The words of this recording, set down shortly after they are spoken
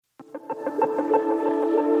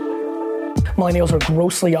Millennials are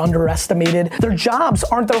grossly underestimated. Their jobs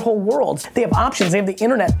aren't their whole worlds. They have options. They have the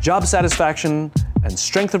internet. Job satisfaction and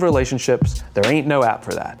strength of relationships, there ain't no app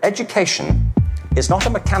for that. Education is not a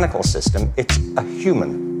mechanical system, it's a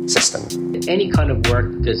human system. Any kind of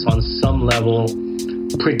work that's on some level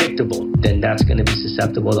predictable, then that's going to be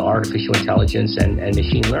susceptible to artificial intelligence and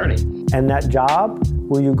machine learning. And that job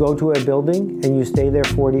where you go to a building and you stay there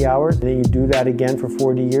 40 hours and then you do that again for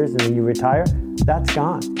 40 years and then you retire, that's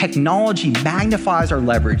gone. Technology magnifies our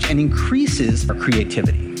leverage and increases our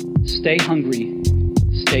creativity. Stay hungry,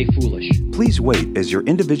 stay foolish. Please wait as your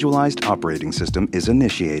individualized operating system is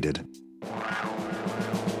initiated.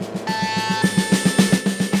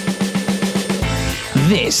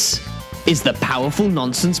 This is the Powerful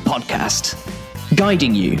Nonsense Podcast,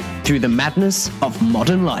 guiding you through the madness of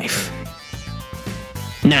modern life.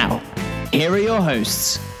 Now, here are your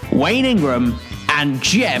hosts, Wayne Ingram and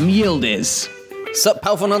Jem Yildiz. Sup,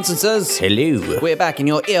 Powerful Nonsenses? Hello. We're back in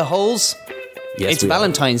your ear holes. Yes, it's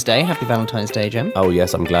Valentine's Day. Happy Valentine's Day, Jem. Oh,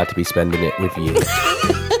 yes, I'm glad to be spending it with you.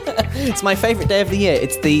 It's my favourite day of the year.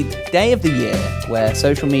 It's the day of the year where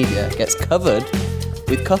social media gets covered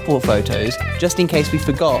with couple photos, just in case we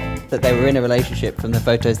forgot that they were in a relationship from the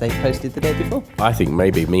photos they posted the day before. I think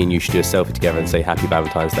maybe me and you should do a selfie together and say Happy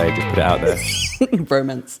Valentine's Day, just put it out there.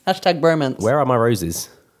 Bromance. Hashtag bromance. Where are my roses?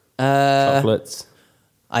 Chocolates.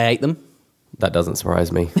 I ate them. That doesn't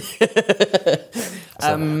surprise me.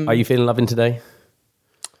 Are you feeling loving today?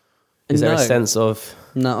 Is there a sense of...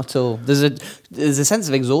 Not at all. There's a sense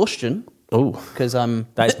of exhaustion. Oh, because I'm...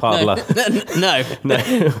 That is part of luck.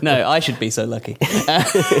 No, I should be so lucky.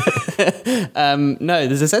 No,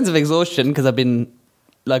 there's a sense of exhaustion because I've been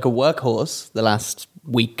like a workhorse the last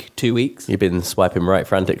week, 2 weeks. You've been swiping right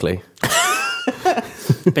frantically.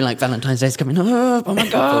 Been like, Valentine's Day's coming up. Oh my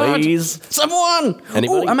God. Please. Someone.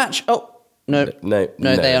 Anybody? Oh, a match. Oh, no,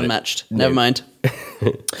 they unmatched. No. Never mind.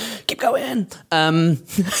 Keep going.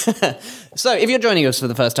 So, if you're joining us for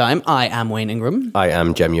the first time, I am Wayne Ingram. I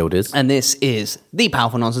am Jem Yildiz. And this is the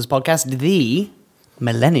Powerful Nonsense Podcast, the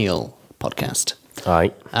Millennial Podcast.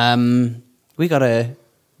 Aye. We got a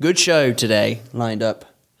good show today lined up.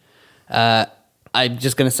 I'm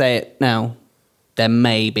just going to say it now. There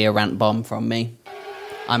may be a rant bomb from me.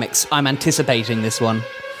 I'm anticipating this one.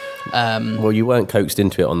 Well, you weren't coaxed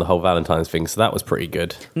into it on the whole Valentine's thing, so that was pretty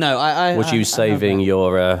good. No, Was you saving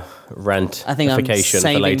your rant? I think I'm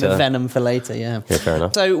saving later? the venom for later, yeah. Yeah, fair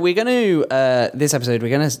enough. So we're going to, this episode,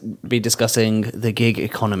 we're going to be discussing the gig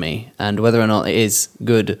economy and whether or not it is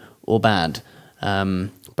good or bad.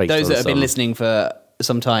 Those that have been listening for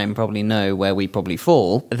some time probably know where we probably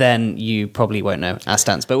fall. Then you probably won't know our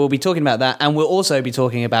stance. But we'll be talking about that, and we'll also be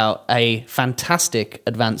talking about a fantastic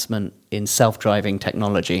advancement in self-driving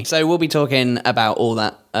technology. So we'll be talking about all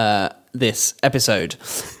that this episode.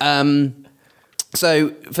 So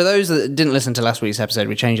for those that didn't listen to last week's episode,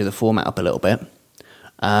 we changed the format up a little bit.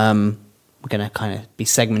 We're going to kind of be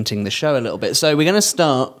segmenting the show a little bit. So we're going to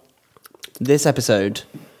start this episode,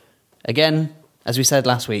 again, as we said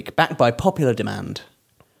last week, backed by popular demand,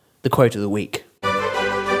 the quote of the week.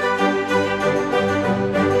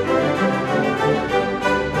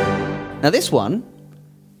 Now this one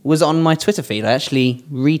was on my Twitter feed. I actually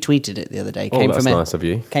retweeted it the other day. That's nice of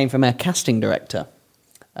you. Came from a casting director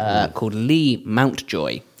called Lee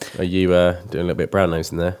Mountjoy. Are you doing a little bit brown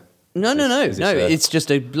nose in there? No. It's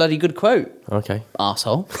just a bloody good quote. Okay.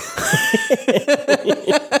 Arsehole.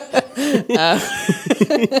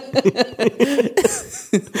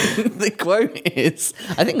 The quote is,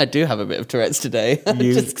 I think I do have a bit of Tourette's today. I'm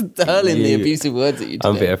just hurling the abusive words at you today.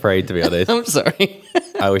 I'm a bit afraid, to be honest. I'm sorry.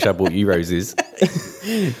 I wish I bought you roses.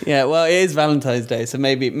 Yeah, well, it is Valentine's Day, so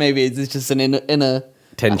maybe it's just an inner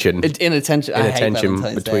tension. Inner tension. I hate tension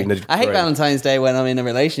Valentine's between Day. the. I hate Valentine's Day when I'm in a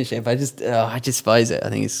relationship. I despise it. I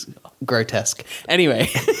think it's grotesque. Anyway,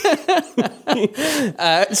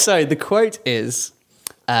 so the quote is,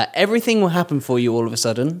 everything will happen for you all of a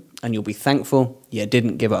sudden, and you'll be thankful you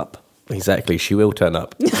didn't give up. Exactly. She will turn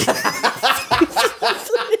up.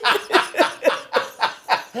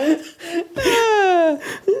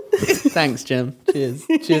 Thanks, Jim. Cheers,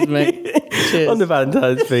 mate. Cheers. On the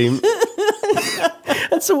Valentine's theme.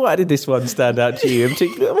 And so why did this one stand out to you in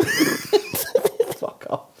particular? Fuck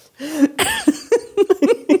off.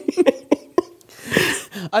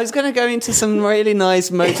 I was going to go into some really nice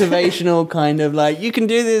motivational kind of like, you can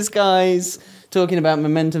do this, guys, talking about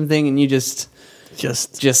momentum thing, and you just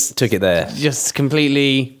took it there. Just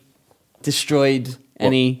completely destroyed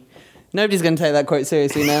any... Nobody's going to take that quote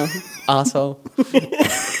seriously now. Arsehole.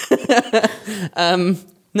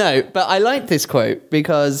 No, but I like this quote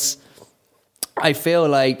because I feel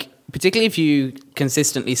like particularly if you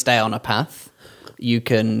consistently stay on a path, you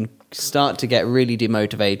can start to get really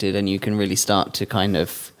demotivated, and you can really start to kind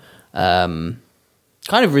of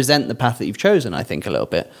resent the path that you've chosen, I think, a little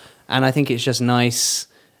bit. And I think it's just nice.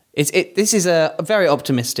 This is a very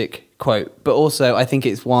optimistic quote, but also I think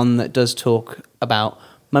it's one that does talk about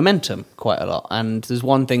momentum quite a lot. And there's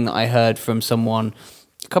one thing that I heard from someone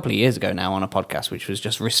a couple of years ago now on a podcast, which was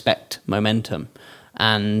just respect momentum.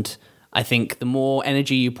 And I think the more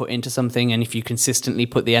energy you put into something, and if you consistently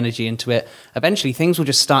put the energy into it, eventually things will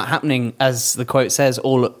just start happening, as the quote says,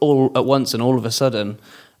 all at once and all of a sudden.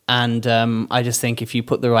 And I just think if you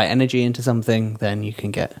put the right energy into something, then you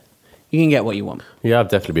can get what you want. Yeah, I've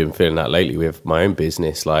definitely been feeling that lately with my own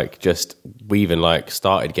business. Like, we even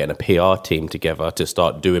started getting a PR team together to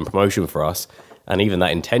start doing promotion for us. And even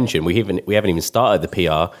that intention, we haven't even started the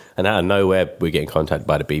PR, and out of nowhere we're getting contacted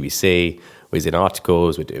by the BBC. We're in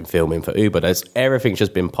articles, we're doing filming for Uber. Everything's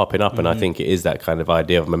just been popping up, and I think it is that kind of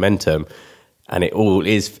idea of momentum. And it all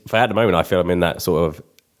is, for at the moment, I feel I'm in that sort of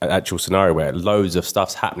actual scenario where loads of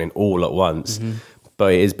stuff's happening all at once.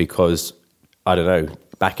 But it is because, I don't know,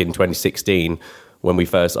 back in 2016, when we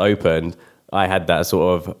first opened, I had that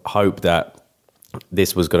sort of hope that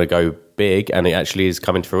this was going to go big, and it actually is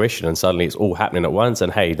coming to fruition, and suddenly it's all happening at once.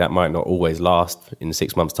 And hey, that might not always last. In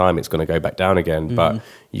 6 months' time, it's going to go back down again. But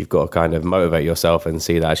you've got to kind of motivate yourself and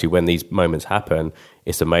see that actually when these moments happen,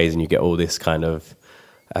 it's amazing. You get all this kind of,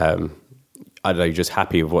 I don't know, you're just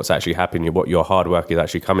happy with what's actually happening, what your hard work is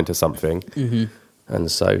actually coming to something.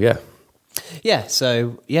 And so,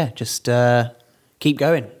 just keep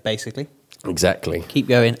going, basically. Exactly. Keep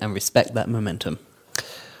going and respect that momentum.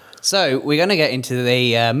 So we're going to get into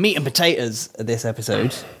the meat and potatoes of this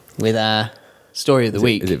episode with our story of the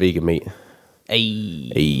week. Is it vegan meat?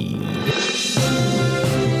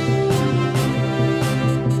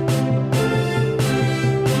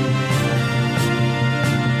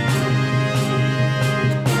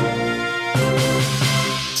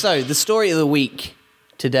 So the story of the week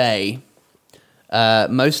today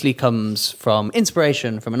mostly comes from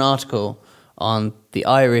inspiration from an article on the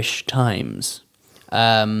Irish Times.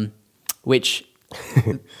 Which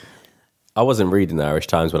I wasn't reading the Irish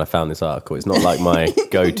Times when I found this article. It's not like my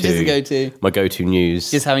go-to, my go-to news.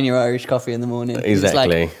 Just having your Irish coffee in the morning.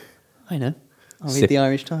 Exactly. I know. I'll read the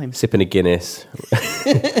Irish Times. Sipping a Guinness,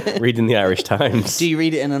 reading the Irish Times. Do you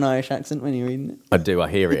read it in an Irish accent when you're reading it? I do. I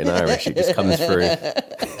hear it in Irish. It just comes through.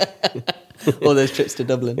 All those trips to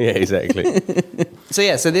Dublin. Yeah, exactly.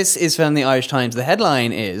 So this is from the Irish Times. The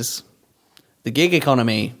headline is, "The gig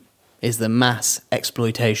economy is the mass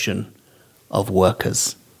exploitation of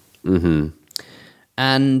workers."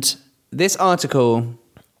 And this article,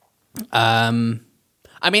 I'm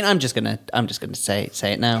just gonna say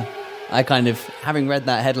it now. I kind of, having read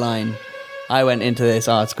that headline, I went into this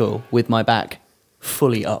article with my back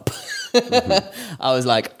fully up. I was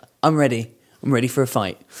like, I'm ready for a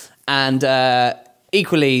fight. And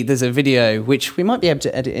equally, there's a video which we might be able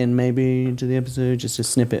to edit in maybe into the episode, just a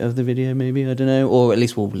snippet of the video, maybe, I don't know, or at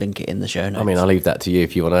least we'll link it in the show notes. I mean, I'll leave that to you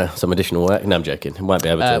if you want some additional work. No, I'm joking. We might be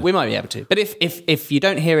able to. We might be able to. But if you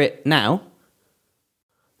don't hear it now,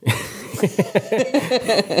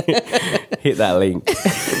 hit that link.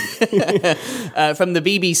 From the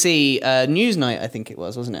BBC Newsnight, I think it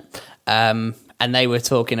was, wasn't it? And they were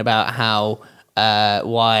talking about how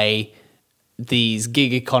why these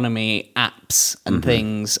gig economy apps and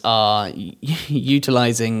things are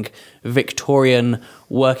utilizing Victorian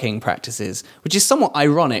working practices, which is somewhat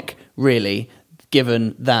ironic, really,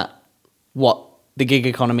 given that what the gig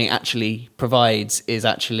economy actually provides is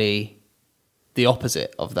actually the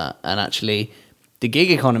opposite of that. And actually, the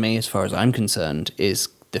gig economy, as far as I'm concerned, is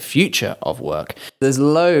the future of work. There's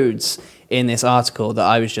loads in this article that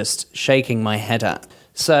I was just shaking my head at.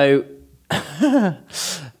 So,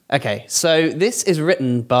 okay, so this is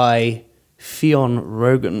written by Fionn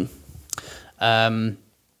Rogan. And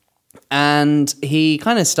he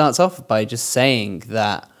kind of starts off by just saying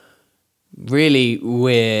that really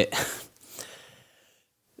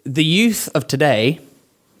the youth of today,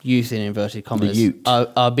 youth in inverted commas,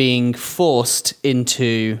 are being forced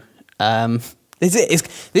into... This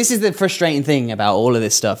is the frustrating thing about all of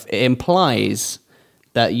this stuff. It implies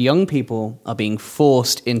that young people are being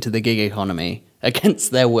forced into the gig economy against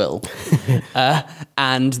their will.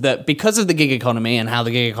 And that because of the gig economy and how the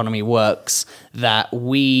gig economy works, that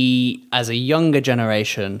we, as a younger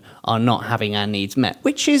generation, are not having our needs met,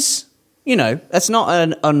 which is, that's not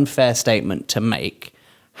an unfair statement to make.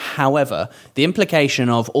 However, the implication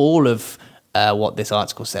of all of what this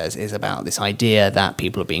article says is about this idea that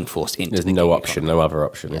people are being forced into There's the no gig option, economy. no other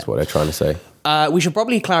option is what they're trying to say. We should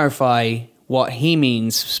probably clarify what he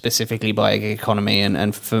means specifically by a gig economy,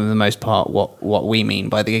 and for the most part, what we mean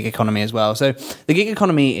by the gig economy as well. So the gig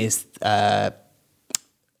economy is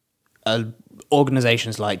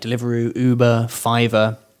organizations like Deliveroo, Uber,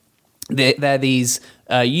 Fiverr. They're these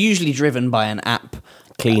usually driven by an app.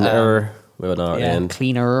 Cleaner,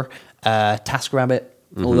 Cleaner, TaskRabbit,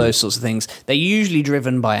 all those sorts of things. They're usually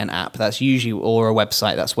driven by an app. That's usually, or a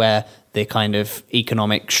website. That's where the kind of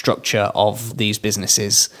economic structure of these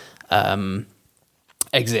businesses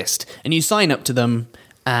exist. And you sign up to them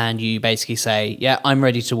and you basically say, yeah, I'm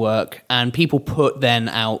ready to work. And people put then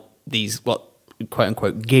out these, what, quote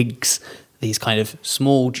unquote, gigs, these kind of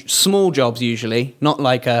small jobs usually, not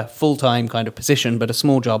like a full-time kind of position, but a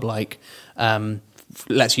small job like,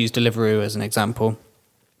 let's use Deliveroo as an example.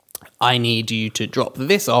 I need you to drop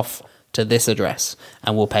this off to this address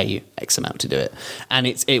and we'll pay you X amount to do it. And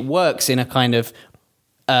it works in a kind of,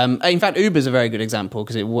 in fact, Uber's a very good example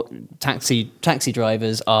because taxi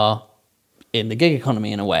drivers are in the gig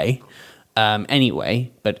economy in a way, anyway,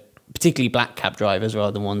 but particularly black cab drivers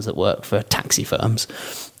are the ones that work for taxi firms.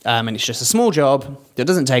 And it's just a small job that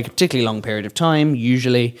doesn't take a particularly long period of time,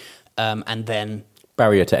 usually, and then...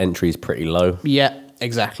 Barrier to entry is pretty low. Yeah,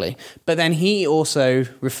 exactly. But then he also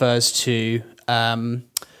refers to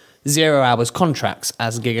 0 hours contracts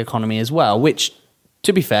as gig economy as well, which,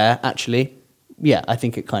 to be fair, actually, yeah, I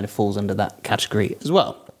think it kind of falls under that category as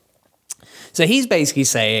well. So he's basically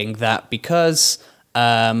saying that because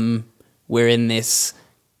we're in this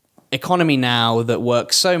economy now that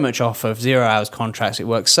works so much off of 0 hours contracts, it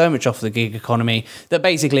works so much off the gig economy, that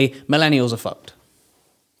basically millennials are fucked.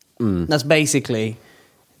 That's basically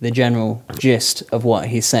the general gist of what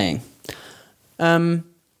he's saying.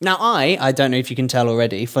 Now, I don't know if you can tell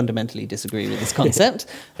already, fundamentally disagree with this concept.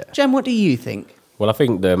 Yeah. Jem, what do you think? Well, I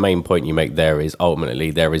think the main point you make there is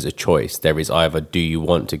ultimately there is a choice. There is either do you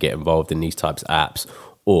want to get involved in these types of apps,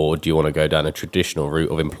 or do you want to go down a traditional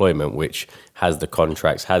route of employment, which has the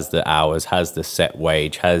contracts, has the hours, has the set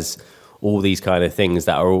wage, has all these kind of things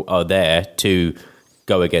that are there to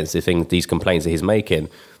go against these complaints that he's making.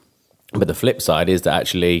 But the flip side is that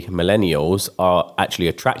actually millennials are actually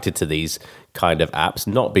attracted to these kind of apps,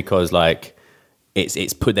 not because like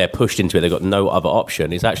they're pushed into it, they've got no other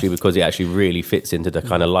option. It's actually because it actually really fits into the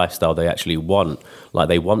kind of lifestyle they actually want. Like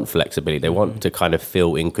they want flexibility, they want to kind of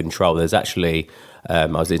feel in control. There's actually, I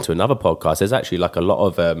was into another podcast, there's actually like a lot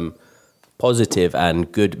of positive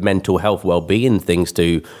and good mental health well-being things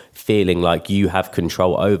to feeling like you have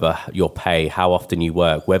control over your pay, how often you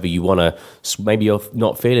work, whether you want to, maybe you're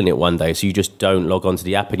not feeling it one day, so you just don't log onto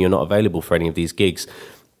the app and you're not available for any of these gigs.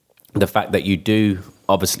 The fact that you do,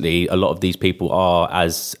 obviously, a lot of these people are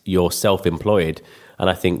as you're self-employed, and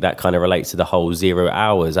I think that kind of relates to the whole 0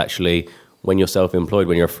 hours. Actually, when you're self-employed,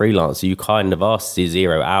 when you're a freelancer, you kind of are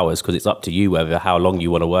 0 hours because it's up to you whether how long you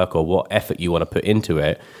want to work or what effort you want to put into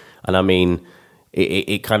it. And I mean,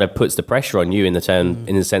 it kind of puts the pressure on you in the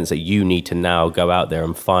sense that you need to now go out there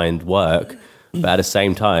and find work. But at the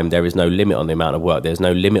same time, there is no limit on the amount of work. There's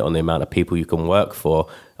no limit on the amount of people you can work for,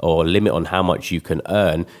 or limit on how much you can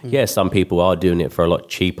earn. Yeah, some people are doing it for a lot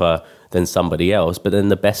cheaper than somebody else, but then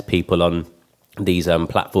the best people on these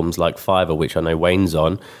platforms like Fiverr, which I know Wayne's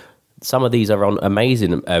on, some of these are on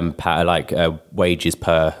amazing wages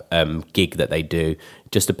per gig that they do.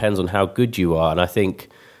 It just depends on how good you are. And I think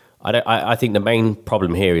the main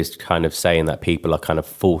problem here is kind of saying that people are kind of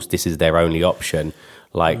forced, this is their only option.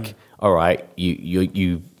 Like, all right,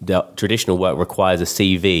 the traditional work requires a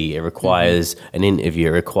CV, it requires an interview,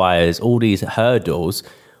 it requires all these hurdles,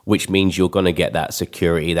 which means you're going to get that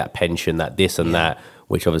security, that pension, that this and that,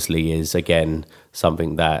 which obviously is, again,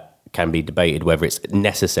 something that can be debated whether it's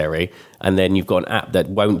necessary. And then you've got an app that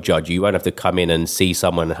won't judge you. You won't have to come in and see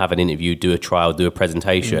someone and have an interview, do a trial, do a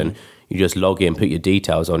presentation. You just log in, put your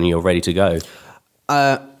details on, and you're ready to go.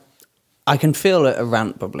 I can feel a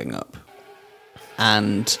rant bubbling up.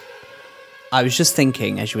 And I was just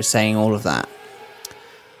thinking, as you were saying all of that,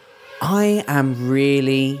 I am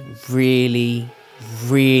really, really,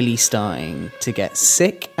 really starting to get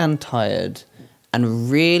sick and tired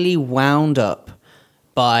and really wound up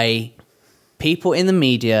by people in the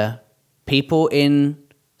media, people in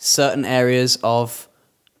certain areas of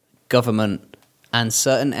government and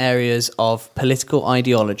certain areas of political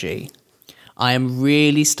ideology. I am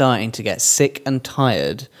really starting to get sick and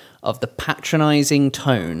tired of the patronizing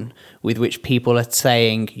tone with which people are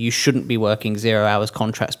saying you shouldn't be working 0 hours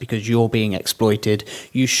contracts because you're being exploited.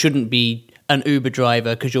 You shouldn't be an Uber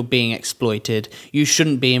driver because you're being exploited. You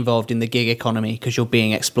shouldn't be involved in the gig economy because you're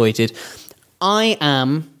being exploited. I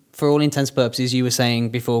am, for all intents and purposes, you were saying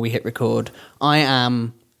before we hit record, I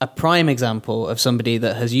am a prime example of somebody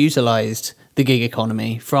that has utilized the gig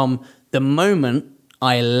economy from the moment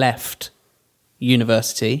I left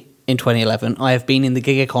university in 2011. I have been in the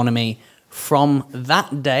gig economy from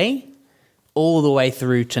that day all the way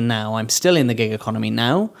through to now. I'm still in the gig economy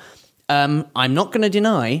now. I'm not going to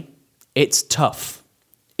deny it's tough.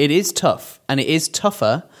 It is tough, and it is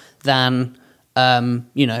tougher than,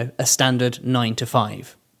 a standard 9 to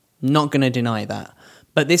 5. Not going to deny that.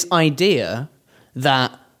 But this idea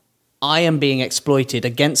that I am being exploited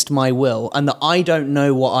against my will and that I don't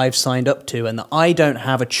know what I've signed up to and that I don't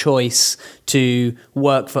have a choice to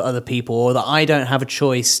work for other people, or that I don't have a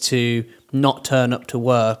choice to not turn up to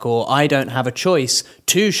work, or I don't have a choice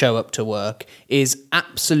to show up to work, is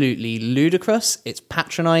absolutely ludicrous. It's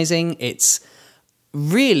patronizing. It's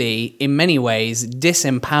really, in many ways,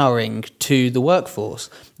 disempowering to the workforce.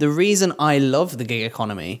 The reason I love the gig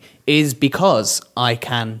economy is because I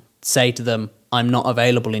can say to them, I'm not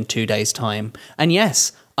available in 2 days' time. And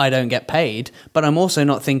yes, I don't get paid, but I'm also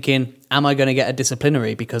not thinking, am I going to get a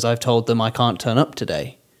disciplinary because I've told them I can't turn up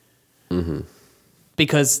today? Mm-hmm.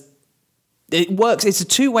 Because it works. It's a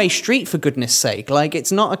two-way street, for goodness sake. Like,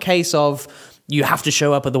 it's not a case of you have to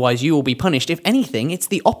show up, otherwise you will be punished. If anything, it's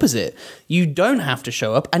the opposite. You don't have to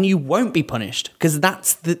show up and you won't be punished, because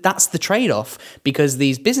that's the trade-off. Because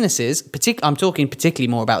these businesses, I'm talking particularly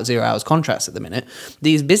more about 0 hours contracts at the minute,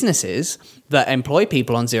 these businesses that employ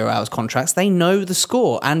people on 0 hours contracts, they know the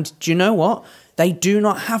score. And do you know what? They do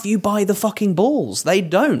not have you by the fucking balls. They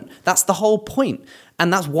don't. That's the whole point.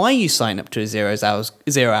 And that's why you sign up to a 0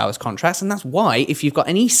 hours contracts. And that's why, if you've got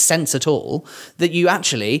any sense at all, that you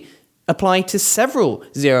actually apply to several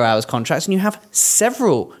 0 hours contracts and you have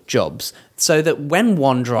several jobs, so that when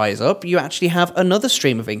one dries up, you actually have another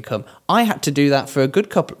stream of income. I had to do that for a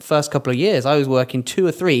good first couple of years. I was working 2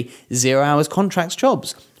 or 3 0 hours contracts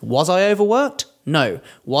jobs. Was I overworked? No.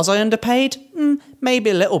 Was I underpaid? Maybe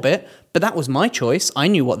a little bit, but that was my choice. I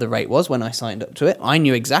knew what the rate was when I signed up to it. I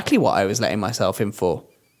knew exactly what I was letting myself in for.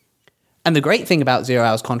 And the great thing about 0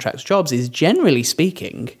 hours contracts jobs is, generally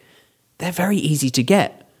speaking, they're very easy to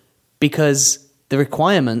get, because the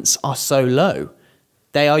requirements are so low.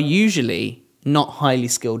 They are usually not highly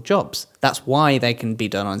skilled jobs. That's why they can be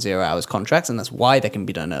done on 0 hours contracts, and that's why they can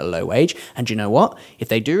be done at a low wage. And you know what? If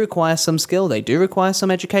they do require some skill, they do require some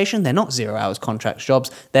education, they're not 0 hours contracts jobs,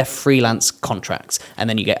 they're freelance contracts. And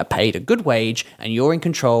then you get paid a good wage, and you're in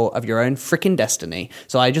control of your own freaking destiny.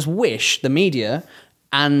 So I just wish the media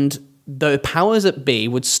and the powers that be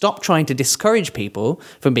would stop trying to discourage people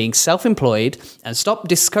from being self-employed, and stop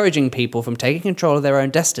discouraging people from taking control of their own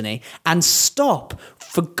destiny, and stop,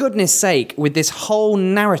 for goodness sake, with this whole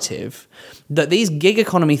narrative that these gig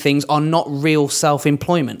economy things are not real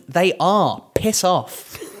self-employment. They are. Piss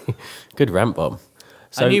off. Good rant, Bob.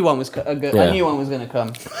 So, I knew one was going to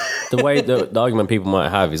come. The way the argument people might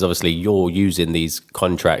have is, obviously you're using these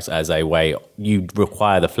contracts as a way, you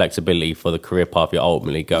require the flexibility for the career path you're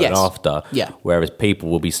ultimately going after. Yeah. Whereas people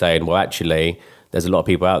will be saying, well, actually, there's a lot of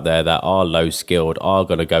people out there that are low skilled, are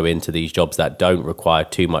going to go into these jobs that don't require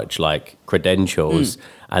too much like credentials.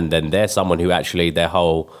 And then they're someone who actually their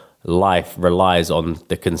whole life relies on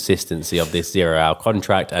the consistency of this 0 hour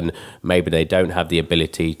contract, and maybe they don't have the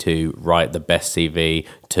ability to write the best CV,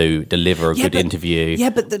 to deliver a good interview,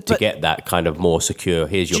 to get that kind of more secure,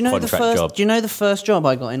 here's your contract job. Do you know the first job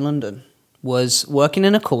I got in London was working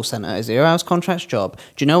in a call centre, a 0 hours contracts job?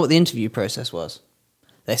 Do you know what the interview process was?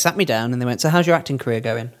 They sat me down and they went, so how's your acting career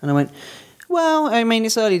going? And I went, well, I mean,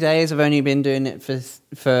 it's early days. I've only been doing it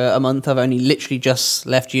for a month. I've only literally just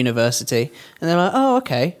left university. And they're like, oh,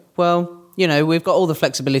 okay. Well, we've got all the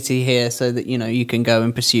flexibility here so that, you can go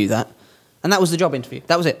and pursue that. And that was the job interview.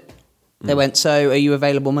 That was it. They went, so are you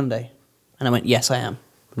available Monday? And I went, yes, I am.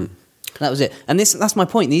 That was it. And that's my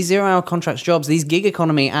point. These 0 hour contracts jobs, these gig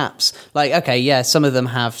economy apps, like, okay, yeah, some of them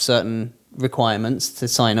have certain requirements to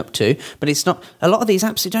sign up to, but it's not, a lot of these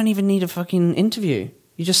apps, you don't even need a fucking interview.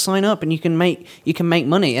 You just sign up and you can make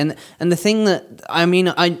money. And the thing that, I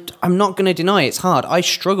mean, I'm not going to deny it's hard. I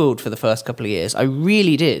struggled for the first couple of years. I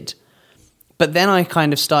really did. But then I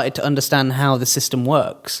kind of started to understand how the system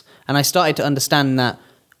works. And I started to understand that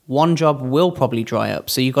one job will probably dry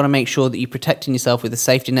up. So you've got to make sure that you're protecting yourself with a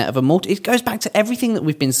safety net of it goes back to everything that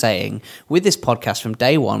we've been saying with this podcast from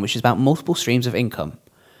day one, which is about multiple streams of income.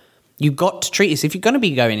 You've got to treat yourself, if you're going to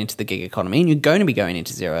be going into the gig economy and you're going to be going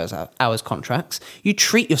into 0 hours contracts, you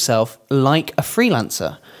treat yourself like a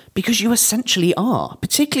freelancer, because you essentially are,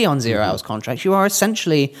 particularly on 0 hours contracts, you are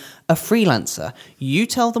essentially a freelancer. You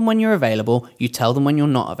tell them when you're available, you tell them when you're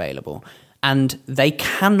not available, and they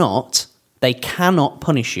cannot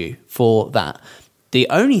punish you for that. The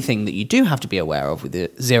only thing that you do have to be aware of with the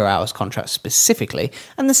 0 hours contract specifically,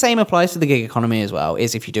 and the same applies to the gig economy as well,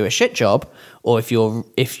 is if you do a shit job or if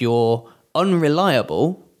you're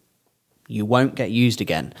unreliable, you won't get used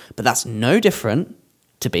again. But that's no different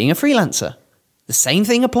to being a freelancer. The same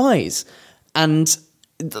thing applies. And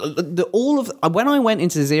when I went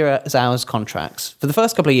into 0 hours contracts, for the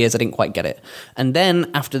first couple of years I didn't quite get it. And then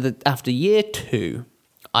after year 2,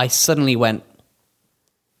 I suddenly went,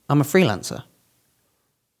 I'm a freelancer.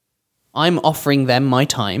 I'm offering them my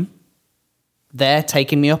time. They're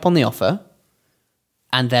taking me up on the offer.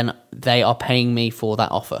 And then they are paying me for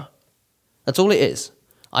that offer. That's all it is.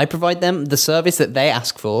 I provide them the service that they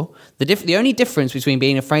ask for. The only difference between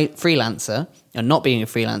being a freelancer and not being a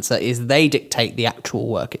freelancer is they dictate the actual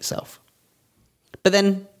work itself. But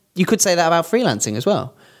then you could say that about freelancing as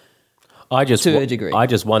well. To a degree. I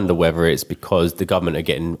just wonder whether it's because the government are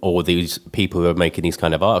getting, or these people who are making these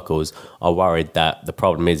kind of articles are worried that the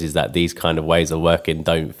problem is that these kind of ways of working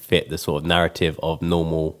don't fit the sort of narrative of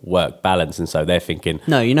normal work balance. And so they're thinking...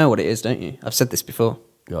 No, you know what it is, don't you? I've said this before.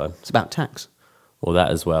 Go on. It's about tax. Well,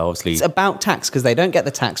 that as well, obviously. It's about tax because they don't get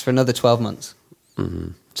the tax for another 12 months.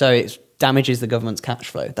 Mm-hmm. So it damages the government's cash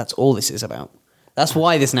flow. That's all this is about. That's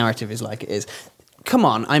why this narrative is like it is. Come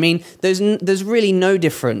on, I mean, there's really no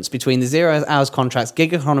difference between the 0 hours contracts,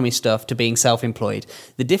 gig economy stuff to being self-employed.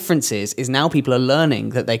 The difference is now people are learning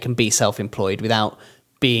that they can be self-employed without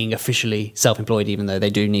being officially self-employed, even though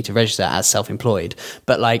they do need to register as self-employed.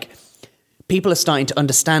 But like, people are starting to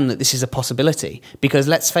understand that this is a possibility because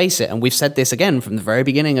let's face it, and we've said this again from the very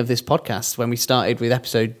beginning of this podcast when we started with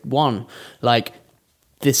episode 1, like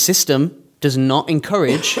this system does not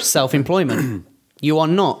encourage self-employment. You are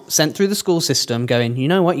not sent through the school system going, you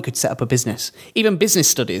know what, you could set up a business. Even business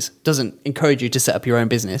studies doesn't encourage you to set up your own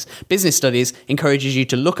business. Business studies encourages you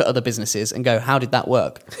to look at other businesses and go, how did that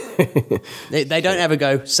work? They don't ever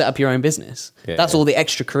go, set up your own business. Yeah, That's all the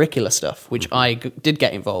extracurricular stuff, which I did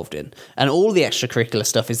get involved in. And all the extracurricular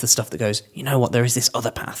stuff is the stuff that goes, you know what, there is this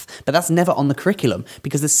other path. But that's never on the curriculum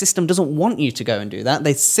because the system doesn't want you to go and do that.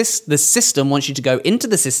 The system wants you to go into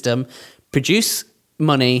the system, produce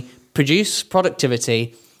money, produce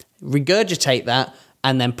productivity, regurgitate that,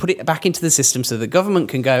 and then put it back into the system so the government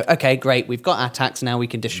can go, okay, great, we've got our tax, now we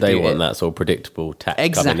can distribute it. They want that sort of predictable tax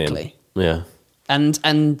coming in. Exactly. Yeah.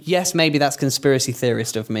 And yes, maybe that's conspiracy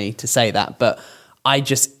theorist of me to say that, but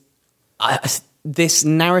this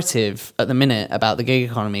narrative at the minute about the gig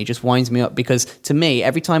economy just winds me up because to me,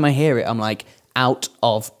 every time I hear it, I'm like, out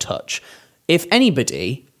of touch. If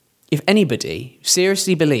anybody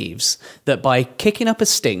seriously believes that by kicking up a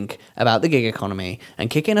stink about the gig economy and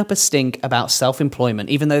kicking up a stink about self-employment,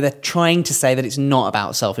 even though they're trying to say that it's not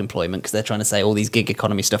about self-employment because they're trying to say all these gig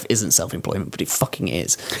economy stuff isn't self-employment, but it fucking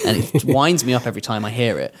is. And it winds me up every time I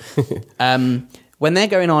hear it. When they're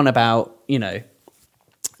going on about, you know,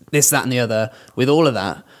 this, that, and the other, with all of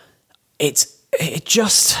that,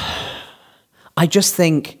 I just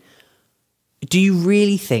think, do you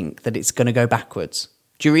really think that it's going to go backwards?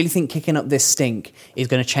 Do you really think kicking up this stink is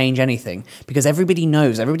going to change anything? Because everybody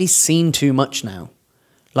knows, everybody's seen too much now.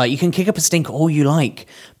 Like, you can kick up a stink all you like,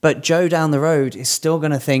 but Joe down the road is still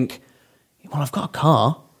going to think, well, I've got a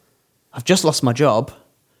car. I've just lost my job.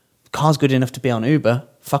 The car's good enough to be on Uber.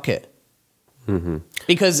 Fuck it. Mm-hmm.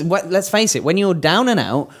 Because let's face it, when you're down and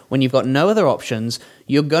out, when you've got no other options,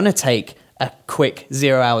 you're going to take a quick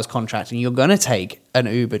 0 hours contract and you're going to take an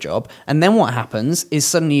Uber job. And then what happens is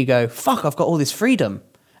suddenly you go, fuck, I've got all this freedom.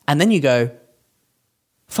 And then you go,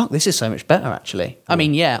 fuck, this is so much better, actually. I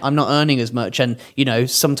mean, yeah, I'm not earning as much. And, you know,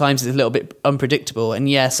 sometimes it's a little bit unpredictable. And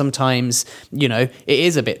yeah, sometimes, you know, it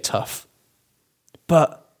is a bit tough.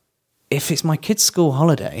 But if it's my kid's school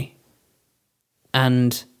holiday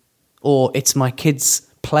or it's my kid's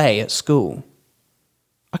play at school,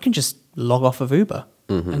 I can just log off of Uber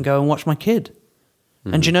and go and watch my kid.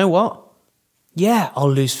 Mm-hmm. And do you know what? Yeah,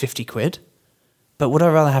 I'll lose 50 quid. But would I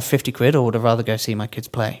rather have 50 quid or would I rather go see my kids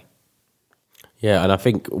play? Yeah, and I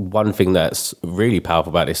think one thing that's really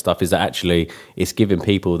powerful about this stuff is that actually it's giving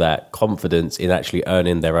people that confidence in actually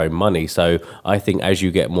earning their own money. So I think as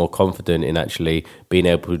you get more confident in actually being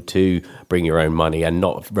able to bring your own money and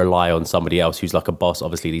not rely on somebody else who's like a boss,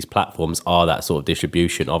 obviously these platforms are that sort of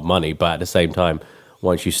distribution of money. But at the same time,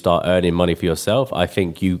 once you start earning money for yourself, I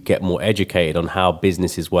think you get more educated on how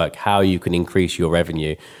businesses work, how you can increase your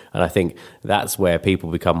revenue. And I think that's where people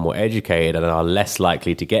become more educated and are less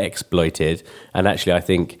likely to get exploited. And actually, I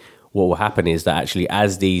think what will happen is that actually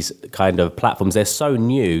as these kind of platforms, they're so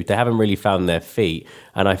new, they haven't really found their feet.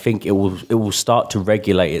 And I think it will start to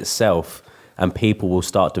regulate itself and people will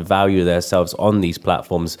start to value themselves on these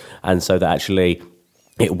platforms. And so that actually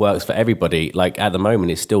it works for everybody. Like at the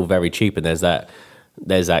moment, it's still very cheap, and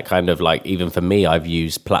there's that kind of like, even for me, I've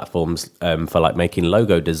used platforms for like making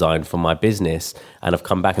logo design for my business, and I've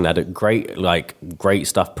come back and had a great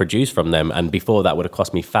stuff produced from them. And before that would have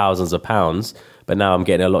cost me thousands of pounds, but now I'm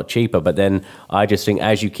getting a lot cheaper. But then I just think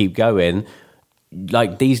as you keep going,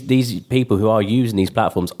 like these people who are using these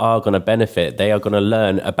platforms are going to benefit. They are going to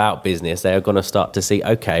learn about business. They are going to start to see,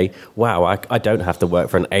 okay, wow, I don't have to work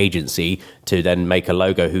for an agency to then make a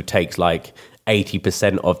logo who takes like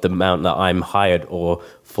 80% of the amount that I'm hired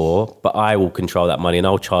for, but I will control that money and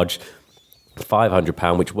I'll charge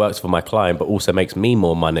 £500, which works for my client, but also makes me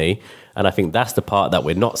more money. And I think that's the part that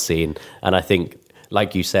we're not seeing. And I think,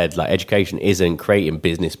 like you said, like education isn't creating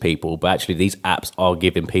business people, but actually these apps are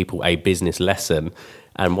giving people a business lesson.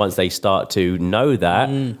 And once they start to know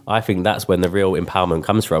that, I think that's when the real empowerment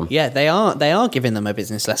comes from. Yeah, they are giving them a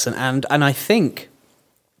business lesson. And I think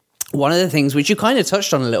one of the things which you kind of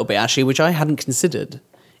touched on a little bit, actually, which I hadn't considered,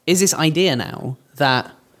 is this idea now that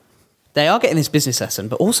they are getting this business lesson,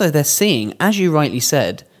 but also they're seeing, as you rightly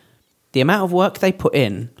said, the amount of work they put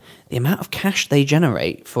in, the amount of cash they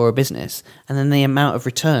generate for a business, and then the amount of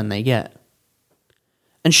return they get.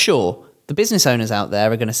 And sure, the business owners out there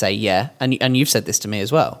are going to say, yeah, and you've said this to me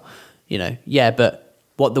as well, yeah, but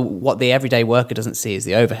what the everyday worker doesn't see is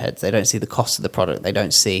the overheads. They don't see the cost of the product. They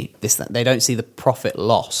don't see this. They don't see the profit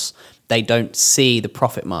loss. They don't see the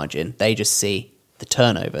profit margin. They just see the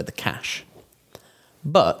turnover, the cash.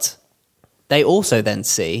 But they also then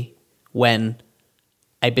see when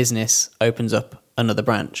a business opens up another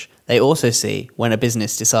branch. They also see when a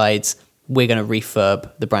business decides we're going to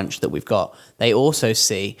refurb the branch that we've got. They also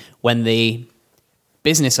see when the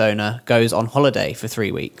business owner goes on holiday for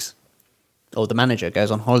 3 weeks, or the manager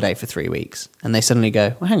goes on holiday for 3 weeks, and they suddenly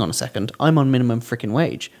go, well, hang on a second, I'm on minimum freaking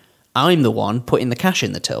wage. I'm the one putting the cash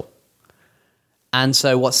in the till. And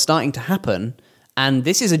so what's starting to happen, and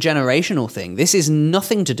this is a generational thing, this is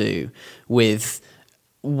nothing to do with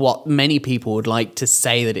what many people would like to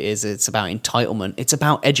say that it is. It's about entitlement. It's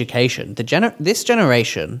about education. This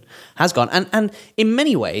generation has gone, and in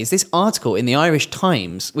many ways, this article in the Irish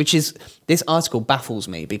Times, this article baffles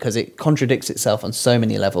me because it contradicts itself on so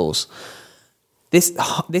many levels. This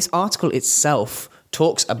article itself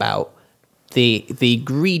talks about the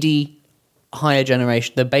greedy higher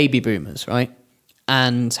generation, the baby boomers, right?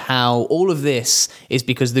 And how all of this is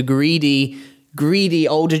because the greedy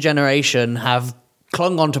older generation have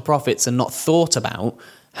clung on to profits and not thought about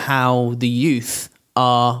how the youth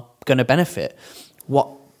are going to benefit. What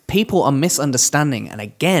people are misunderstanding, and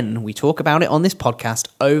again, we talk about it on this podcast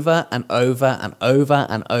over and over and over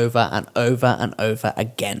and over and over and over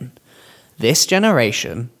again. This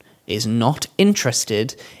generation is not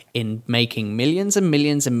interested in making millions and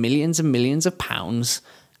millions and millions and millions of pounds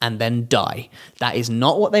and then die. That is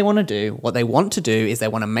not what they want to do. What they want to do is they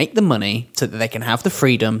want to make the money so that they can have the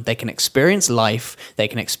freedom, they can experience life, they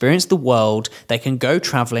can experience the world, they can go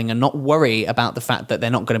traveling and not worry about the fact that they're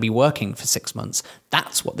not going to be working for 6 months.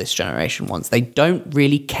 That's what this generation wants. They don't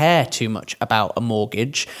really care too much about a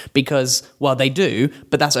mortgage because, well, they do,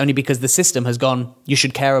 but that's only because the system has gone, you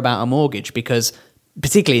should care about a mortgage because,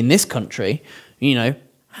 particularly in this country,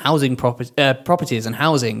 housing properties and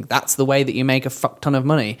housing, that's the way that you make a fuck ton of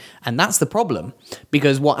money. And that's the problem,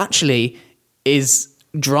 because what actually is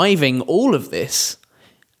driving all of this,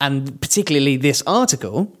 and particularly this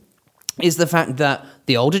article, is the fact that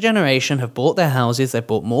the older generation have bought their houses, they've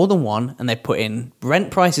bought more than one, and they've put in rent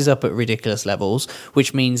prices up at ridiculous levels,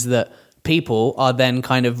 which means that people are then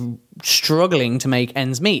kind of struggling to make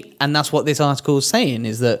ends meet. And that's what this article is saying,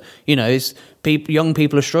 is that, young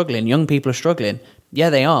people are struggling. Yeah,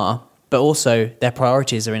 they are, but also their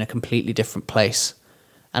priorities are in a completely different place.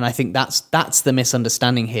 And I think that's the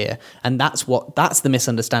misunderstanding here. And that's the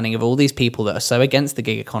misunderstanding of all these people that are so against the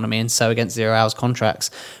gig economy and so against 0 hours contracts.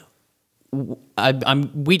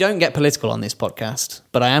 We don't get political on this podcast,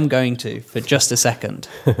 but I am going to for just a second.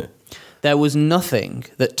 There was nothing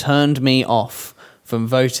that turned me off from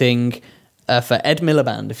voting for Ed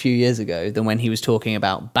Miliband a few years ago than when he was talking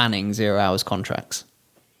about banning 0 hours contracts.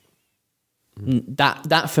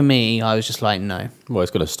 That for me, I was just like, no. Well,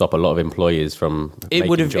 it's going to stop a lot of employers from it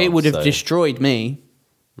would have destroyed me.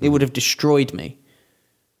 It would have destroyed me,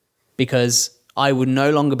 because I would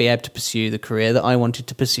no longer be able to pursue the career that I wanted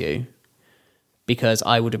to pursue, because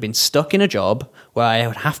I would have been stuck in a job where I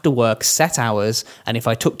would have to work set hours, and if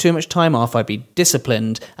I took too much time off, I'd be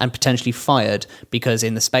disciplined and potentially fired, because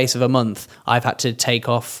in the space of a month, I've had to take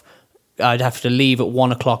off. I'd have to leave at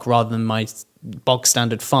 1 o'clock rather than my bog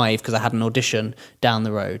standard 5 because I had an audition down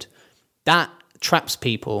the road. That traps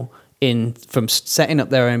people from setting up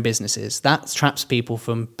their own businesses. That traps people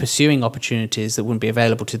from pursuing opportunities that wouldn't be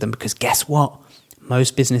available to them, because guess what?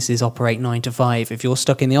 Most businesses operate 9 to 5. If you're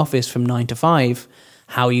stuck in the office from 9 to 5,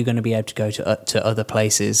 how are you going to be able to go to other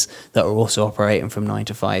places that are also operating from 9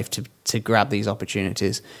 to 5 to grab these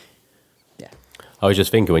opportunities? Yeah. I was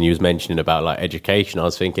just thinking when you was mentioning about like education, I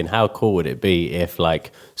was thinking how cool would it be if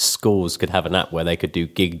like schools could have an app where they could do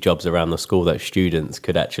gig jobs around the school that students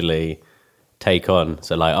could actually take on.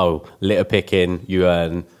 So like, litter picking, you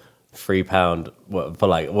earn £3 for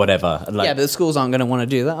like whatever. And like, yeah, but the schools aren't going to want to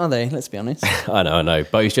do that, are they? Let's be honest. I know.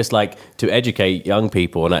 But it's just like to educate young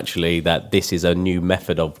people and actually that this is a new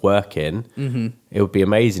method of working. Mm-hmm. It would be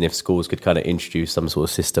amazing if schools could kind of introduce some sort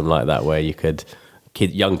of system like that where you could,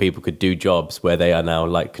 young people could do jobs where they are now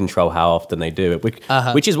like control how often they do it,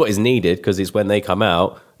 which is what is needed, because it's when they come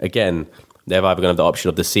out, again, they're either going to have the option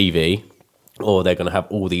of the CV, or they're going to have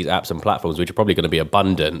all these apps and platforms, which are probably going to be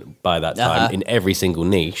abundant by that time in every single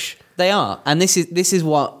niche. They are, and this is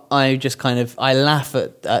what I just I laugh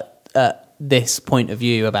at this point of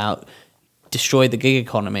view about destroy the gig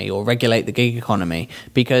economy or regulate the gig economy,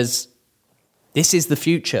 because this is the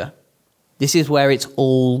future. This is where it's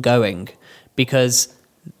all going, because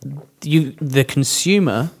the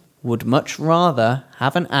consumer would much rather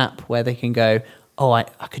have an app where they can go,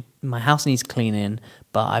 my house needs cleaning,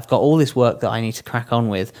 but I've got all this work that I need to crack on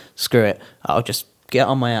with. Screw it. I'll just get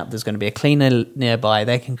on my app. There's going to be a cleaner nearby.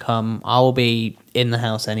 They can come. I'll be in the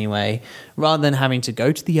house anyway. Rather than having to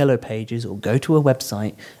go to the Yellow Pages or go to a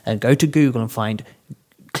website and go to Google and find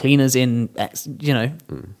cleaners in,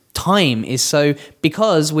 time is so,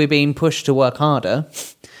 because we're being pushed to work harder.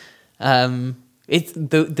 It's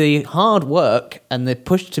the hard work and the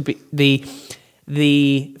push to be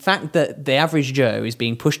the fact that the average Joe is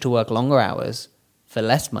being pushed to work longer hours for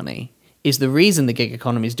less money is the reason the gig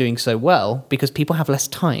economy is doing so well, because people have less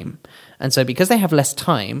time. And so because they have less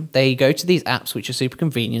time, they go to these apps which are super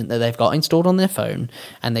convenient that they've got installed on their phone,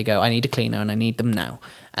 and they go, I need a cleaner and I need them now.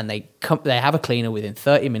 And they have a cleaner within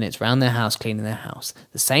 30 minutes around their house cleaning their house.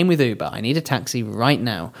 The same with Uber. I need a taxi right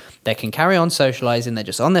now. They can carry on socializing. They're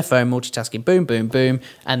just on their phone, multitasking, boom, boom, boom.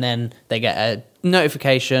 And then they get a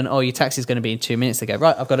notification, your taxi's going to be in 2 minutes. They go,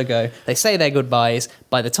 right, I've got to go. They say their goodbyes.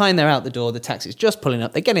 By the time they're out the door, the taxi's just pulling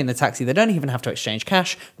up. They get in the taxi. They don't even have to exchange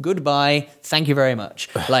cash. Goodbye. Thank you very much.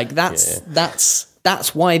 Like that's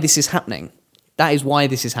why this is happening. That is why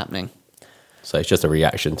this is happening. So it's just a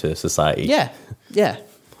reaction to society. Yeah.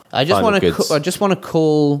 I just want to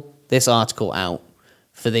call this article out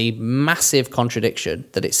for the massive contradiction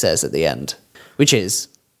that it says at the end, which is,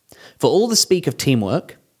 for all the speak of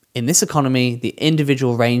teamwork, in this economy, the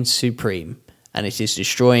individual reigns supreme, and it is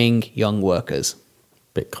destroying young workers.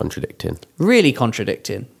 Bit contradicting. Really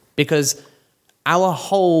contradicting, because our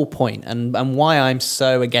whole point, and why I'm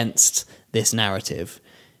so against this narrative,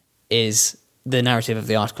 is the narrative of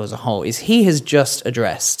the article as a whole, is he has just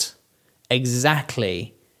addressed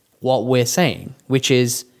exactly what we're saying, which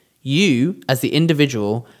is you, as the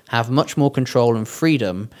individual, have much more control and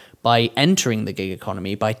freedom by entering the gig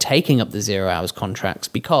economy, by taking up the 0 hours contracts,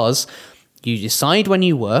 because you decide when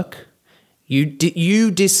you work, you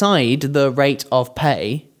decide the rate of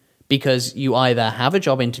pay, because you either have a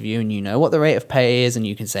job interview and you know what the rate of pay is and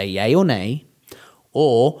you can say yay or nay,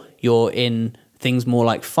 or you're in things more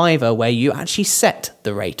like Fiverr where you actually set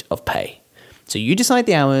the rate of pay. So you decide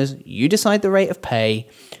the hours, you decide the rate of pay,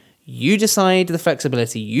 you decide the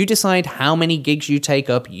flexibility, you decide how many gigs you take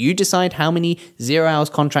up, you decide how many 0 hours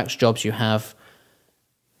contracts jobs you have.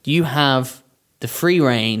 You have the free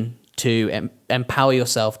reign to empower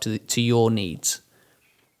yourself to your needs.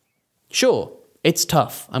 Sure, it's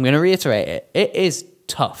tough. I'm going to reiterate it. It is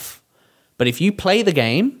tough. But if you play the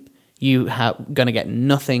game, you are going to get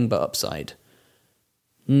nothing but upside.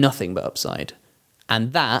 Nothing but upside.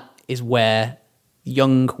 And that is where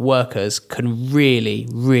young workers can really,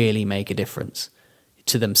 really make a difference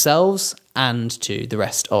to themselves and to the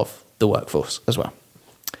rest of the workforce as well.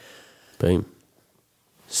 Boom.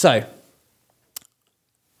 So,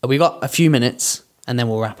 we've got a few minutes and then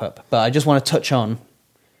we'll wrap up. But I just want to touch on,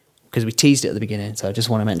 because we teased it at the beginning, so I just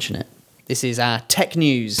want to mention it. This is our tech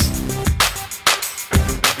news.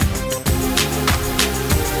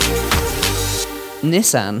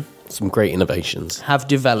 Nissan, some great innovations, have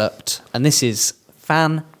developed, and this is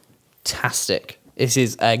fantastic. This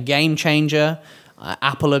is a game changer.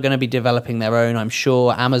 Apple are going to be developing their own, I'm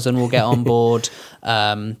sure. Amazon will get on board.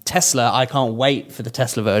 Tesla, I can't wait for the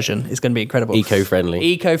Tesla version. It's going to be incredible.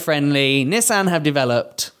 Eco-friendly. Nissan have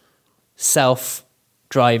developed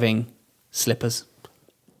self-driving slippers.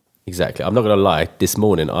 Exactly. I'm not going to lie. This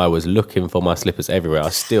morning, I was looking for my slippers everywhere.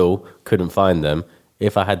 I still couldn't find them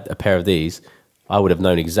if I had a pair of these, I would have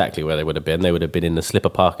known exactly where they would have been. They would have been in the slipper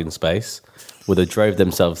parking space, would have drove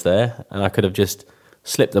themselves there, and I could have just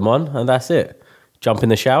slipped them on, and that's it. Jump in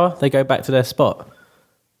the shower, they go back to their spot.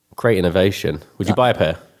 Great innovation. Would you buy a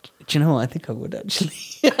pair? Do you know what? I think I would, actually.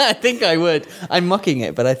 I think I would. I'm mocking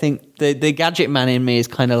it, but I think the gadget man in me is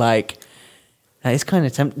kind of like, it's kind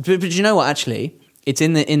of tempting. But you know what, actually? It's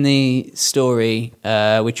in the story,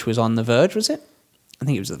 which was on The Verge, was it? I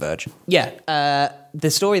think it was The Verge. Yeah.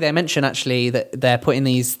 The story they mention, actually, that they're putting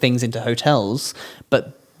these things into hotels,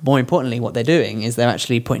 but more importantly, what they're doing is they're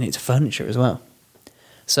actually putting it to furniture as well.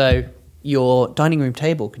 So your dining room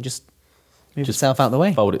table can just move itself out the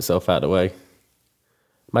way. Fold itself out the way.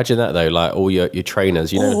 Imagine that, though, like all your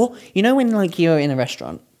trainers, you know. Or, you know when like you're in a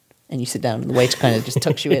restaurant and you sit down and the waiter kind of just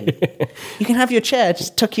tucks you in? You can have your chair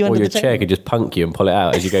just tuck you under the table. Or your chair could just punk you and pull it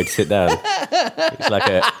out as you go to sit down. It's like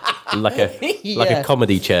a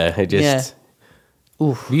comedy chair. It just...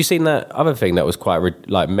 Yeah. Have you seen that other thing that was quite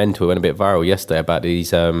mental and a bit viral yesterday about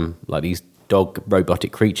these these dog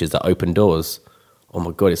robotic creatures that open doors? Oh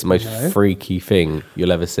my God, it's the most freaky thing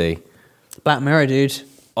you'll ever see. Black Mirror, dude.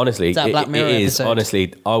 Honestly, it is.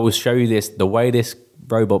 Honestly, I will show you this. The way this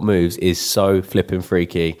robot moves is so flipping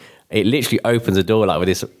freaky. It literally opens a door like with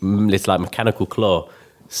this like mechanical claw.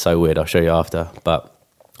 So weird. I'll show you after. But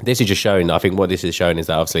this is just showing. I think what this is showing is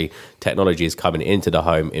that obviously technology is coming into the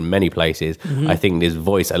home in many places. Mm-hmm. I think this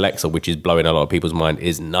voice Alexa, which is blowing a lot of people's mind,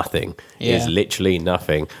 is nothing. Yeah. Is literally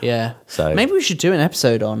nothing. Yeah. So maybe we should do an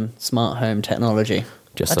episode on smart home technology.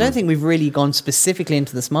 I don't think we've really gone specifically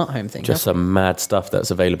into the smart home thing. Just some mad stuff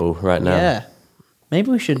that's available right now. Yeah.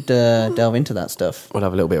 Maybe we should delve into that stuff. We'll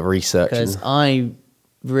have a little bit of research. Because I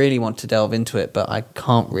really want to delve into it, but I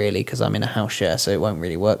can't really because I'm in a house share, so it won't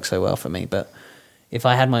really work so well for me. But if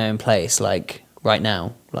I had my own place, like right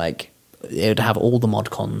now, like it would have all the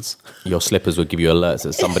mod cons. Your slippers would give you alerts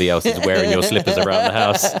that somebody else is wearing your slippers around the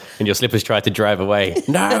house and your slippers try to drive away.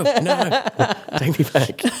 No, take me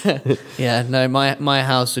back. Yeah, no, my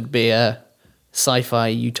house would be a sci-fi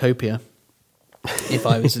utopia if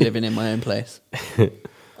I was living in my own place.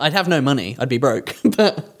 I'd have no money. I'd be broke.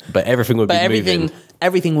 But everything would be moving.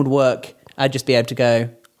 Everything would work. I'd just be able to go,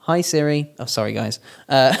 hi, Siri. Oh, sorry, guys.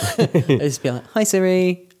 I'd just be like, hi,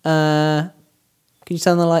 Siri. Can you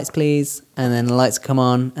turn on the lights, please? And then the lights come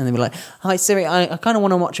on, and they'd be like, hi, Siri, I kind of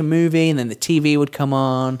want to watch a movie, and then the TV would come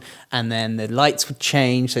on, and then the lights would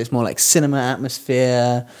change, so it's more like cinema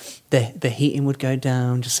atmosphere. The heating would go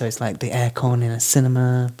down, just so it's like the aircon in a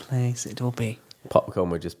cinema place. It'd all be... Popcorn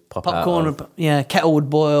would just pop out. Kettle would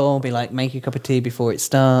boil, be like, make a cup of tea before it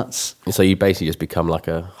starts. So you basically just become like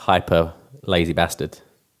a hyper lazy bastard.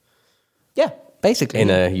 Yeah, basically. In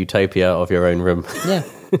a utopia of your own room. Yeah.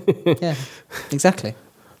 Yeah, exactly.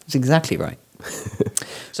 That's exactly right.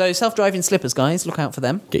 So self-driving slippers, guys, look out for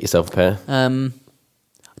them. Get yourself a pair. I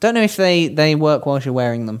don't know if they work whilst you're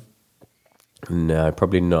wearing them. No,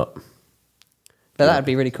 probably not. But that'd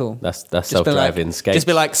be really cool. That's self-driving skates. Just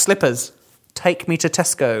be like, slippers, take me to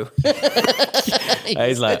Tesco. That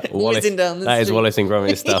is like Wallace. That is Wallace and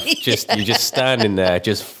Gromit stuff. You're just standing there,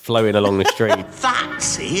 just floating along the street.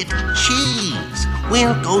 That's it, cheese.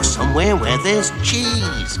 We'll go somewhere where there's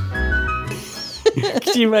cheese.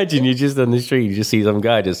 Could you imagine? You're just on the street, you just see some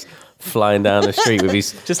guy just flying down the street with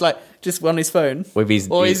his just on his phone with his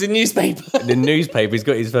newspaper. The newspaper. He's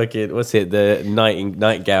got his fucking the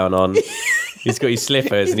nightgown on. He's got his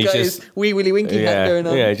slippers and he's just his wee willy winky hat going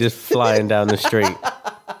on. Yeah, just flying down the street.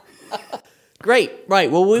 Great.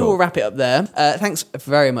 Right. Well, we will wrap it up there. Thanks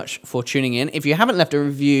very much for tuning in. If you haven't left a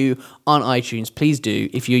review on iTunes, please do.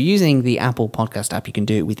 If you're using the Apple Podcast app, you can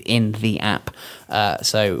do it within the app.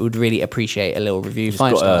 So we would really appreciate a little review.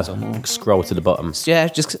 5 stars or more. Scroll to the bottom. Yeah,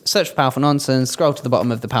 just search for Powerful Nonsense. Scroll to the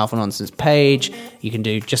bottom of the Powerful Nonsense page. You can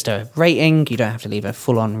do just a rating. You don't have to leave a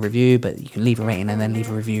full-on review, but you can leave a rating and then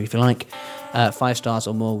leave a review if you like. 5 stars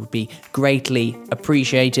or more would be greatly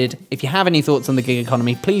appreciated. If you have any thoughts on the gig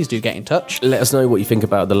economy, please do get in touch. Let us know what you think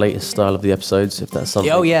about the latest style of the episodes, if that's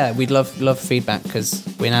something. Oh yeah, we'd love feedback, because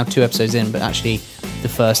we're now 2 episodes in, but actually the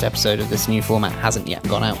first episode of this new format hasn't yet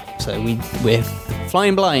gone out, so we're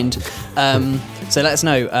flying blind. So let us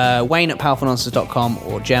know, Wayne at powerfulnonsense.com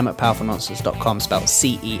or Jem at powerfulnonsense.com, spelled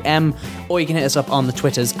CEM, or you can hit us up on the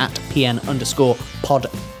Twitters at PN_podcast.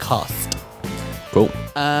 Cool.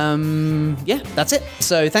 Yeah, that's it.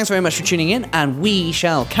 So thanks very much for tuning in, and we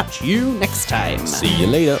shall catch you next time. See you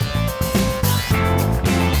later.